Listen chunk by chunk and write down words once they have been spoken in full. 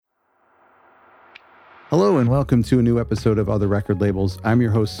Hello and welcome to a new episode of Other Record Labels. I'm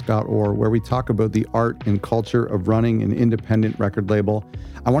your host, Scott Orr, where we talk about the art and culture of running an independent record label.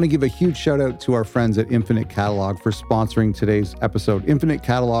 I want to give a huge shout out to our friends at Infinite Catalog for sponsoring today's episode. Infinite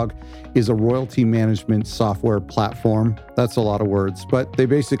Catalog is a royalty management software platform. That's a lot of words, but they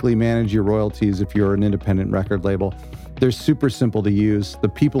basically manage your royalties if you're an independent record label. They're super simple to use. The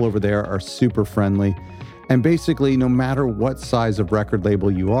people over there are super friendly. And basically, no matter what size of record label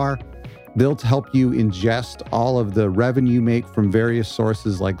you are, they'll help you ingest all of the revenue you make from various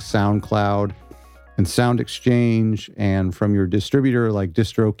sources like SoundCloud and Sound Exchange and from your distributor like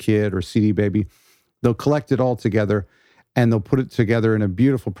DistroKid or CD Baby. They'll collect it all together and they'll put it together in a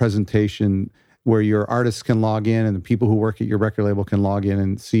beautiful presentation where your artists can log in and the people who work at your record label can log in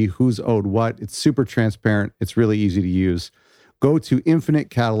and see who's owed what. It's super transparent. It's really easy to use. Go to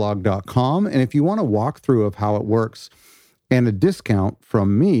infinitecatalog.com, and if you want a walkthrough of how it works and a discount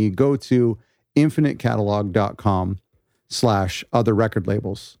from me, go to infinitecatalog.com/other record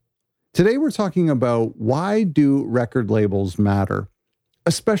labels. Today, we're talking about why do record labels matter,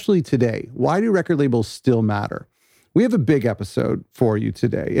 especially today. Why do record labels still matter? We have a big episode for you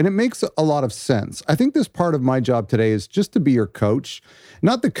today, and it makes a lot of sense. I think this part of my job today is just to be your coach,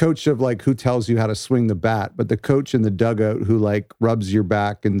 not the coach of like who tells you how to swing the bat, but the coach in the dugout who like rubs your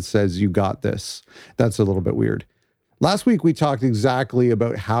back and says, you got this. That's a little bit weird. Last week, we talked exactly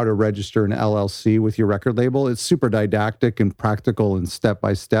about how to register an LLC with your record label. It's super didactic and practical and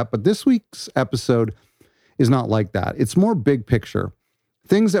step-by-step, but this week's episode is not like that. It's more big picture.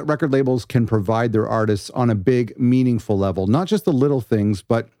 Things that record labels can provide their artists on a big, meaningful level, not just the little things,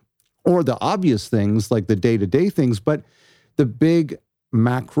 or the obvious things like the day-to-day things, but the big,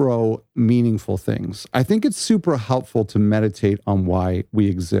 macro, meaningful things. I think it's super helpful to meditate on why we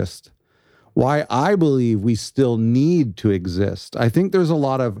exist. Why I believe we still need to exist. I think there's a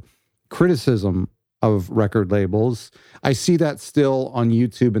lot of criticism of record labels. I see that still on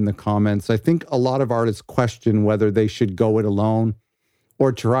YouTube in the comments. I think a lot of artists question whether they should go it alone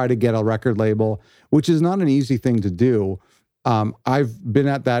or try to get a record label, which is not an easy thing to do. I've been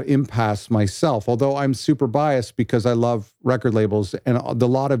at that impasse myself, although I'm super biased because I love record labels. And a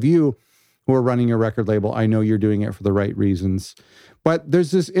lot of you who are running your record label, I know you're doing it for the right reasons. But there's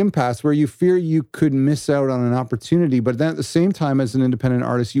this impasse where you fear you could miss out on an opportunity. But then at the same time, as an independent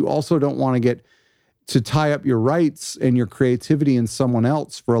artist, you also don't want to get to tie up your rights and your creativity in someone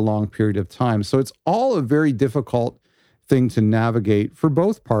else for a long period of time. So it's all a very difficult thing to navigate for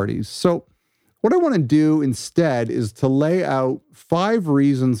both parties. So what I want to do instead is to lay out 5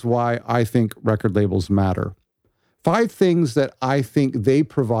 reasons why I think record labels matter. 5 things that I think they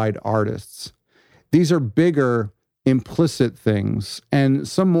provide artists. These are bigger, implicit things and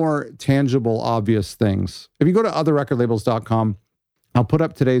some more tangible, obvious things. If you go to otherrecordlabels.com, I'll put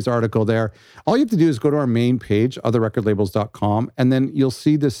up today's article there. All you have to do is go to our main page, otherrecordlabels.com, and then you'll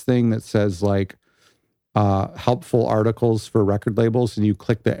see this thing that says like helpful articles for record labels, and you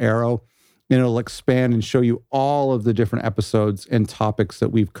click the arrow and it'll expand and show you all of the different episodes and topics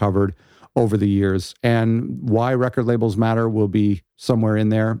that we've covered over the years. And why record labels matter will be somewhere in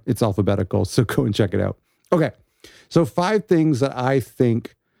there. It's alphabetical, so go and check it out. Okay. So 5 things that I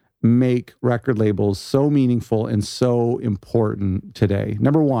think make record labels so meaningful and so important today.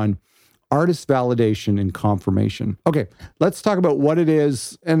 Number 1, artist validation and confirmation. Okay, let's talk about what it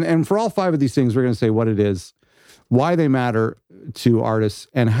is. And for all 5 of these things, we're going to say what it is, why they matter to artists,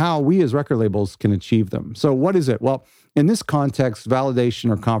 and how we as record labels can achieve them. So what is it? Well, in this context, validation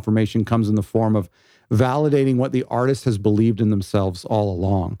or confirmation comes in the form of validating what the artist has believed in themselves all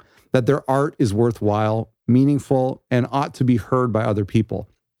along, that their art is worthwhile, meaningful, and ought to be heard by other people.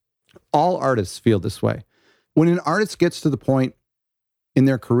 All artists feel this way. When an artist gets to the point in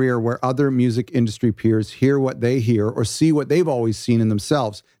their career where other music industry peers hear what they hear or see what they've always seen in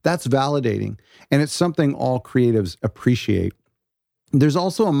themselves, that's validating. And it's something all creatives appreciate. There's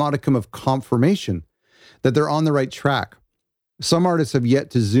also a modicum of confirmation that they're on the right track. Some artists have yet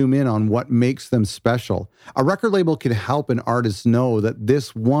to zoom in on what makes them special. A record label can help an artist know that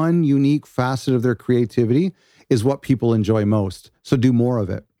this one unique facet of their creativity is what people enjoy most. So do more of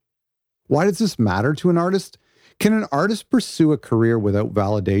it. Why does this matter to an artist? Can an artist pursue a career without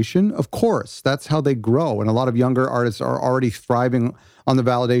validation? Of course, that's how they grow. And a lot of younger artists are already thriving on the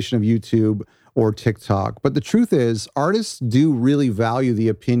validation of YouTube or TikTok. But the truth is, artists do really value the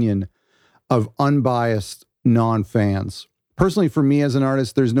opinion of unbiased non-fans. Personally, for me as an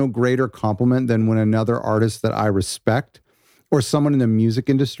artist, there's no greater compliment than when another artist that I respect or someone in the music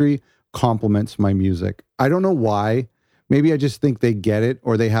industry compliments my music. I don't know why. Maybe I just think they get it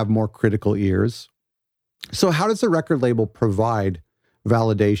or they have more critical ears. So how does a record label provide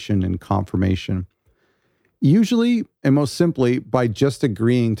validation and confirmation? Usually and most simply by just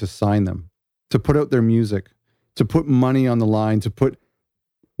agreeing to sign them, to put out their music, to put money on the line, to put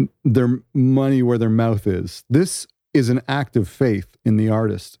their money where their mouth is. This is an act of faith in the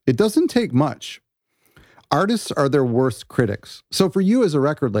artist. It doesn't take much. Artists are their worst critics. So for you as a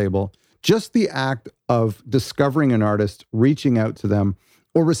record label, just the act of discovering an artist, reaching out to them,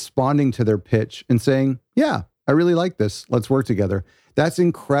 or responding to their pitch and saying, yeah, I really like this. Let's work together. That's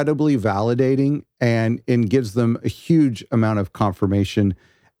incredibly validating and gives them a huge amount of confirmation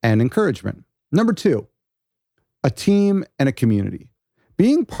and encouragement. Number 2, a team and a community.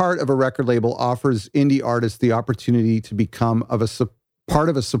 Being part of a record label offers indie artists the opportunity to become part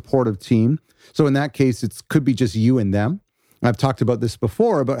of a supportive team. So in that case, it could be just you and them. I've talked about this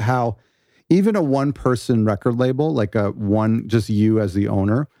before, about how even a one-person record label, like just you as the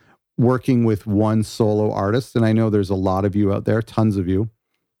owner, working with one solo artist, and I know there's a lot of you out there, tons of you,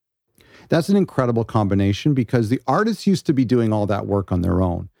 that's an incredible combination because the artists used to be doing all that work on their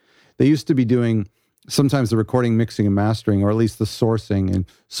own. They used to be doing sometimes the recording, mixing, and mastering, or at least the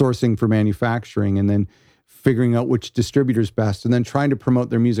sourcing for manufacturing, and then figuring out which distributor's best, and then trying to promote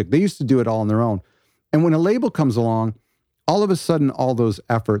their music. They used to do it all on their own. And when a label comes along, all of a sudden, all those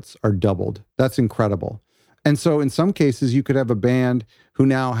efforts are doubled. That's incredible. And so in some cases, you could have a band who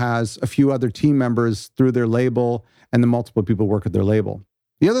now has a few other team members through their label, and the multiple people work at their label.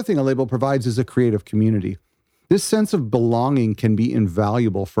 The other thing a label provides is a creative community. This sense of belonging can be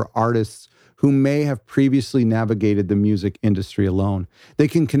invaluable for artists who may have previously navigated the music industry alone. They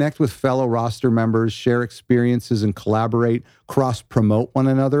can connect with fellow roster members, share experiences, and collaborate, cross-promote one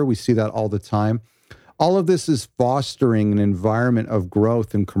another. We see that all the time. All of this is fostering an environment of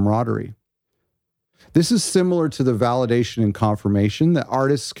growth and camaraderie. This is similar to the validation and confirmation that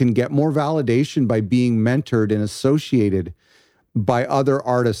artists can get more validation by being mentored and associated by other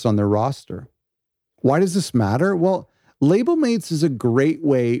artists on their roster. Why does this matter? Well, label mates is a great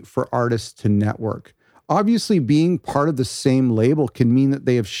way for artists to network. Obviously, being part of the same label can mean that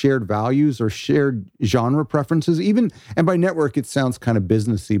they have shared values or shared genre preferences. And by network, it sounds kind of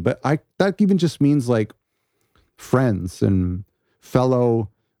businessy, but that even just means like friends and fellow,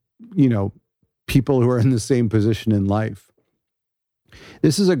 people who are in the same position in life.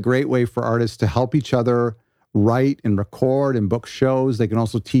 This is a great way for artists to help each other write and record and book shows. They can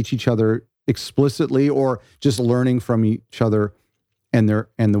also teach each other explicitly or just learning from each other and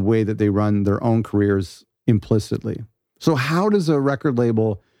the way that they run their own careers implicitly. So how does a record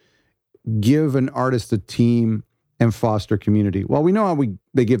label give an artist a team and foster community? Well, we know how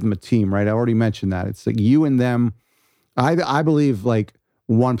they give them a team, right? I already mentioned that. It's like you and them. I believe like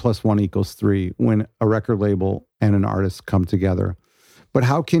 1 + 1 = 3 when a record label and an artist come together. But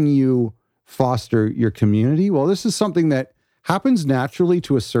how can you foster your community? Well, this is something that happens naturally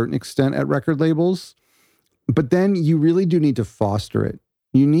to a certain extent at record labels, but then you really do need to foster it.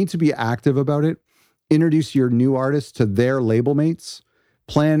 You need to be active about it, introduce your new artists to their label mates,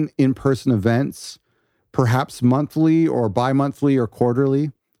 plan in-person events, perhaps monthly or bi-monthly or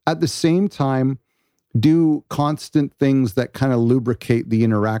quarterly. At the same time, do constant things that kind of lubricate the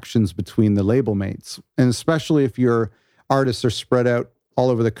interactions between the label mates, and especially if your artists are spread out all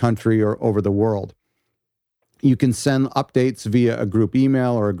over the country or over the world. You can send updates via a group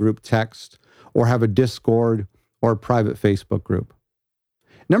email or a group text, or have a Discord or a private Facebook group.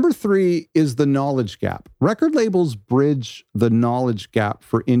 Number 3 is the knowledge gap. Record labels bridge the knowledge gap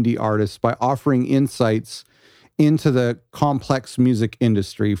for indie artists by offering insights into the complex music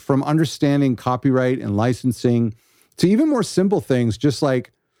industry, from understanding copyright and licensing to even more simple things, just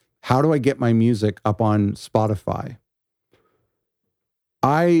like, how do I get my music up on Spotify?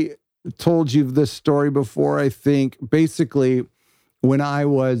 I told you this story before, I think. Basically, when I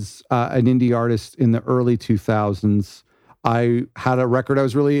was an indie artist in the early 2000s, I had a record I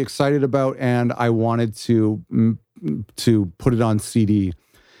was really excited about, and I wanted to put it on CD.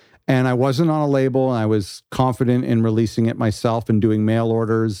 And I wasn't on a label, and I was confident in releasing it myself and doing mail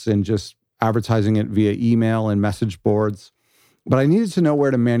orders and just advertising it via email and message boards. But I needed to know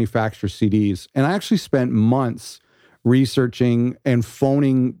where to manufacture CDs. And I actually spent months researching and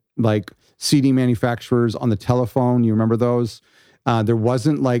phoning like CD manufacturers on the telephone. You remember those? There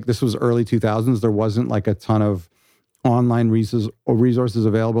wasn't like, this was early 2000s. There wasn't like a ton of online resources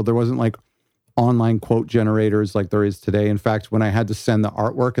available. There wasn't like online quote generators like there is today. In fact, when I had to send the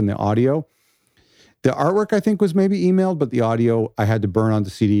artwork and the artwork I think was maybe emailed, but the audio I had to burn onto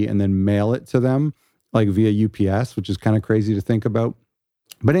CD and then mail it to them like via UPS, which is kind of crazy to think about.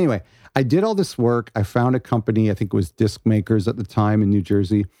 But anyway, I did all this work. I found a company, I think it was Disc Makers at the time in New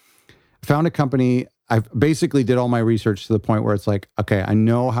Jersey. I found a company. I basically did all my research to the point where it's like, okay, I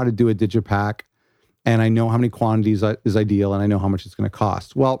know how to do a digipack. and I know how many quantities is ideal, and I know how much it's going to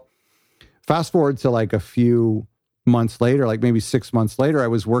cost. Well, fast forward to like a few months later, like maybe 6 months later, I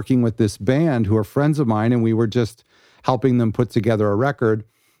was working with this band who are friends of mine, and we were just helping them put together a record.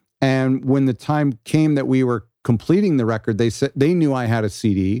 And when the time came that we were completing the record, they said they knew I had a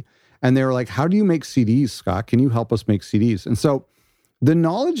CD, and they were like, "How do you make CDs, Scott? Can you help us make CDs?" And so the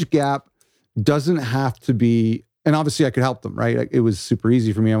knowledge gap doesn't have to be, and obviously I could help them, right? It was super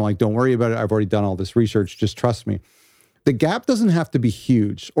easy for me. I'm like, "Don't worry about it. I've already done all this research. Just trust me." The gap doesn't have to be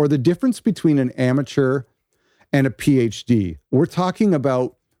huge, or the difference between an amateur and a PhD. We're talking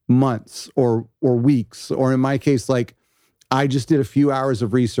about months or weeks, or in my case, like I just did a few hours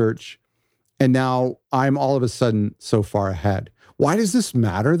of research and now I'm all of a sudden so far ahead. Why does this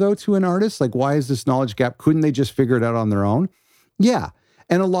matter though to an artist? Like, why is this knowledge gap? Couldn't they just figure it out on their own? Yeah.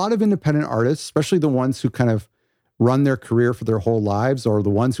 And a lot of independent artists, especially the ones who kind of run their career for their whole lives, or the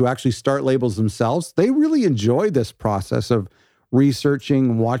ones who actually start labels themselves, they really enjoy this process of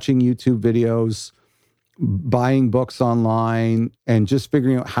researching, watching YouTube videos, buying books online, and just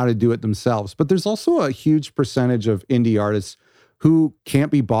figuring out how to do it themselves. But there's also a huge percentage of indie artists who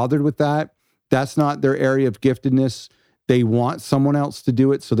can't be bothered with that. That's not their area of giftedness. They want someone else to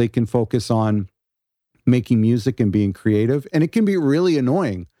do it so they can focus on making music and being creative. And it can be really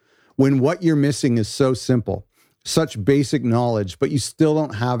annoying when what you're missing is so simple, such basic knowledge, but you still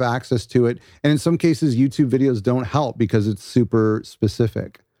don't have access to it. And in some cases, YouTube videos don't help because it's super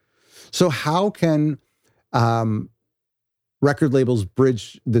specific. So how can record labels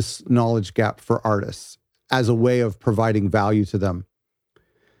bridge this knowledge gap for artists as a way of providing value to them?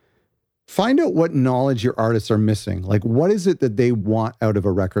 Find out what knowledge your artists are missing. Like, what is it that they want out of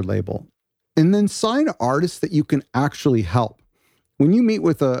a record label? And then sign artists that you can actually help. When you meet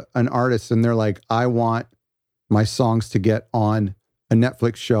with an artist and they're like, "I want my songs to get on a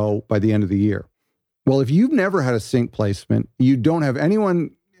Netflix show by the end of the year." Well, if you've never had a sync placement, you don't have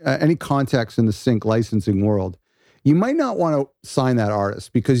any context in the sync licensing world, you might not want to sign that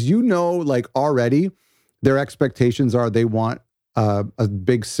artist because like already their expectations are they want a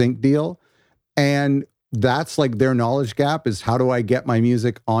big sync deal. And that's like their knowledge gap is, how do I get my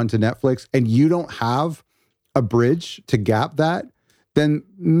music onto Netflix? And you don't have a bridge to gap that, then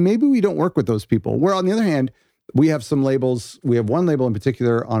maybe we don't work with those people. Where on the other hand, we have some labels, we have one label in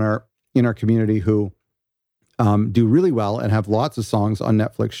particular in our community who do really well and have lots of songs on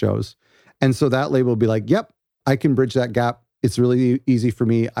Netflix shows. And so that label will be like, "Yep, I can bridge that gap. It's really easy for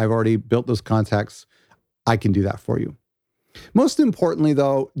me. I've already built those contacts. I can do that for you." Most importantly,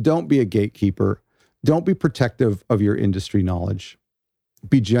 though, don't be a gatekeeper. Don't be protective of your industry knowledge.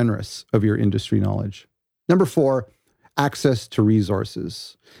 Be generous of your industry knowledge. Number 4, access to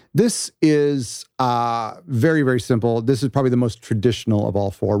resources. This is very, very simple. This is probably the most traditional of all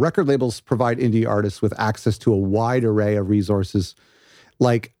 4. Record labels provide indie artists with access to a wide array of resources.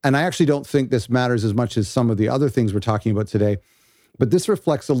 And I actually don't think this matters as much as some of the other things we're talking about today, but this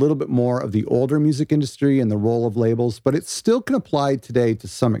reflects a little bit more of the older music industry and the role of labels, but it still can apply today to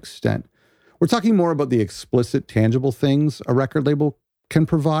some extent. We're talking more about the explicit, tangible things a record label can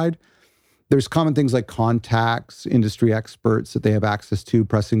provide. There's common things like contacts, industry experts that they have access to,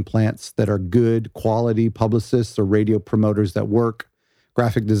 pressing plants that are good quality, publicists or radio promoters that work,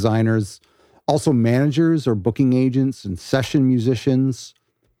 graphic designers, also managers or booking agents and session musicians.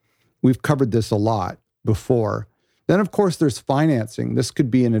 We've covered this a lot before. Then, of course, there's financing. This could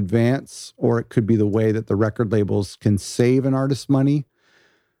be an advance, or it could be the way that the record labels can save an artist money,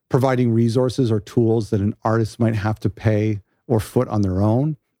 providing resources or tools that an artist might have to pay or foot on their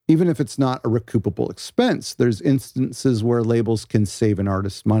own. Even if it's not a recoupable expense, there's instances where labels can save an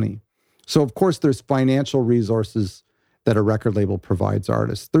artist's money. So, of course, there's financial resources that a record label provides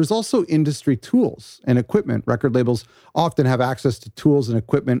artists. There's also industry tools and equipment. Record labels often have access to tools and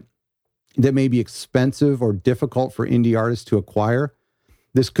equipment that may be expensive or difficult for indie artists to acquire.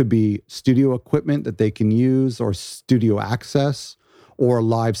 This could be studio equipment that they can use, or studio access, or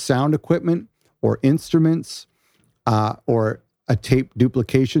live sound equipment, or instruments, or a tape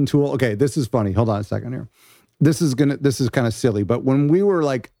duplication tool. Okay, this is funny. Hold on a second here. This is kind of silly, but when we were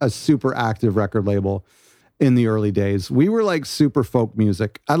like a super active record label in the early days, we were like super folk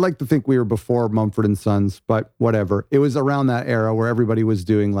music. I'd like to think we were before Mumford & Sons, but whatever. It was around that era where everybody was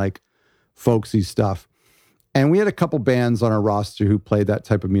doing like folksy stuff. And we had a couple bands on our roster who played that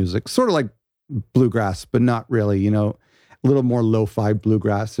type of music, sort of like bluegrass, but not really, a little more lo-fi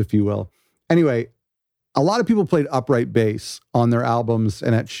bluegrass, if you will. Anyway, a lot of people played upright bass on their albums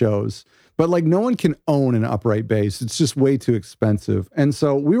and at shows, but like no one can own an upright bass. It's just way too expensive. And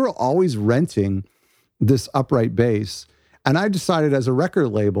so we were always renting this upright bass. And I decided as a record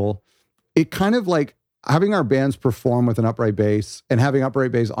label, it kind of like having our bands perform with an upright bass and having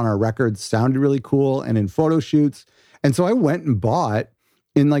upright bass on our records sounded really cool and in photo shoots. And so I went and bought,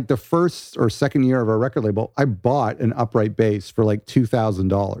 in like the first or second year of our record label, I bought an upright bass for like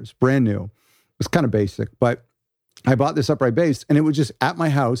 $2,000, brand new. It was kind of basic, but I bought this upright bass and it was just at my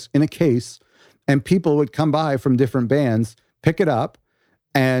house in a case, and people would come by from different bands, pick it up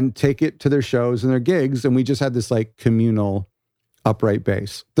and take it to their shows and their gigs. And we just had this like communal upright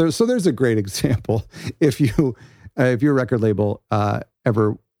bass. So there's a great example. If your record label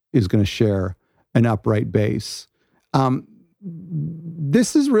ever is going to share an upright bass,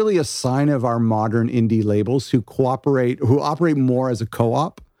 this is really a sign of our modern indie labels who operate more as a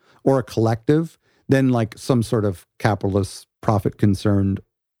co-op or a collective than like some sort of capitalist, profit-concerned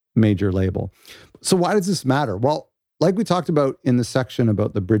major label. So why does this matter? Well, like we talked about in the section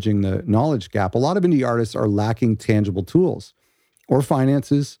about the bridging the knowledge gap, a lot of indie artists are lacking tangible tools or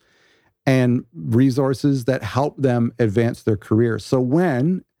finances and resources that help them advance their career. So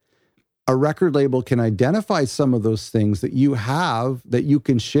when a record label can identify some of those things that you have that you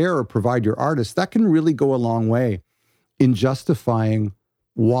can share or provide your artists, that can really go a long way in justifying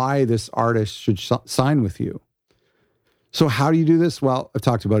why this artist should sign with you. So how do you do this? Well, I've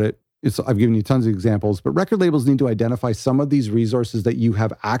talked about it. I've given you tons of examples, but record labels need to identify some of these resources that you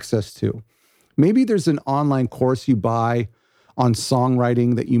have access to. Maybe there's an online course you buy on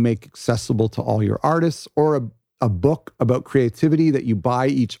songwriting that you make accessible to all your artists, or a book about creativity that you buy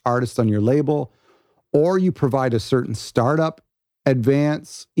each artist on your label, or you provide a certain startup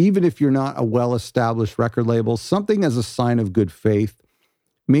advance, even if you're not a well-established record label, something as a sign of good faith.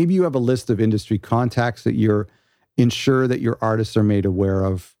 Maybe you have a list of industry contacts that you're ensure that your artists are made aware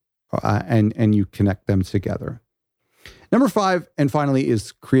of, and you connect them together. Number 5, and finally,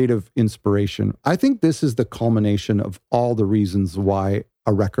 is creative inspiration. I think this is the culmination of all the reasons why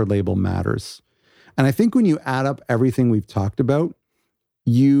a record label matters. And I think when you add up everything we've talked about,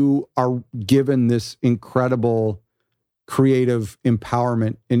 you are given this incredible creative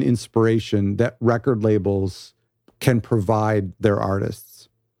empowerment and inspiration that record labels can provide their artists.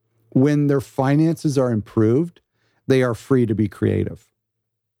 When their finances are improved, they are free to be creative.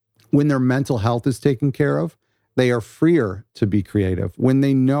 When their mental health is taken care of, they are freer to be creative. When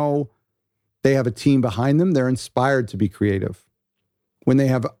they know they have a team behind them, they're inspired to be creative. When they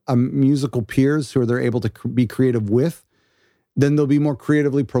have musical peers who they're able to be creative with, then they'll be more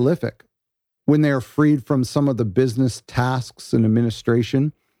creatively prolific. When they are freed from some of the business tasks and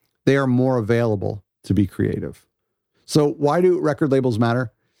administration, they are more available to be creative. So why do record labels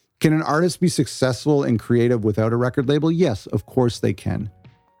matter? Can an artist be successful and creative without a record label? Yes, of course they can.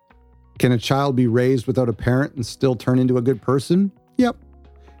 Can a child be raised without a parent and still turn into a good person? Yep.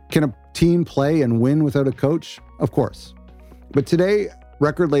 Can a team play and win without a coach? Of course. But today,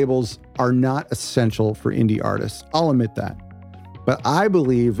 record labels are not essential for indie artists. I'll admit that. But I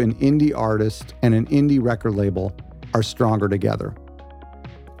believe an indie artist and an indie record label are stronger together.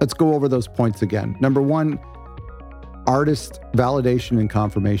 Let's go over those points again. Number 1, artist validation and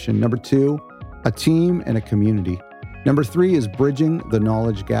confirmation. Number 2, a team and a community. Number 3 is bridging the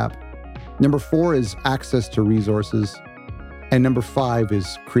knowledge gap. Number 4 is access to resources. And number 5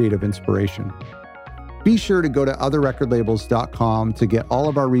 is creative inspiration. Be sure to go to otherrecordlabels.com to get all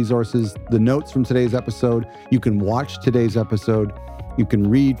of our resources, the notes from today's episode. You can watch today's episode. You can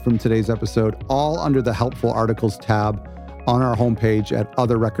read from today's episode, all under the Helpful Articles tab on our homepage at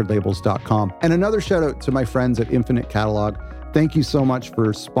otherrecordlabels.com. And another shout out to my friends at Infinite Catalog. Thank you so much for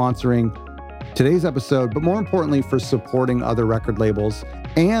sponsoring today's episode, but more importantly, for supporting other record labels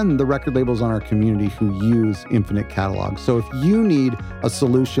and the record labels on our community who use Infinite Catalog. So if you need a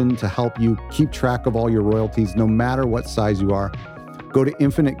solution to help you keep track of all your royalties, no matter what size you are, go to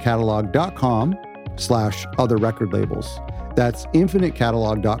infinitecatalog.com/otherrecordlabels. That's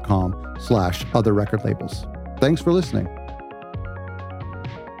infinitecatalog.com/otherrecordlabels. Thanks for listening.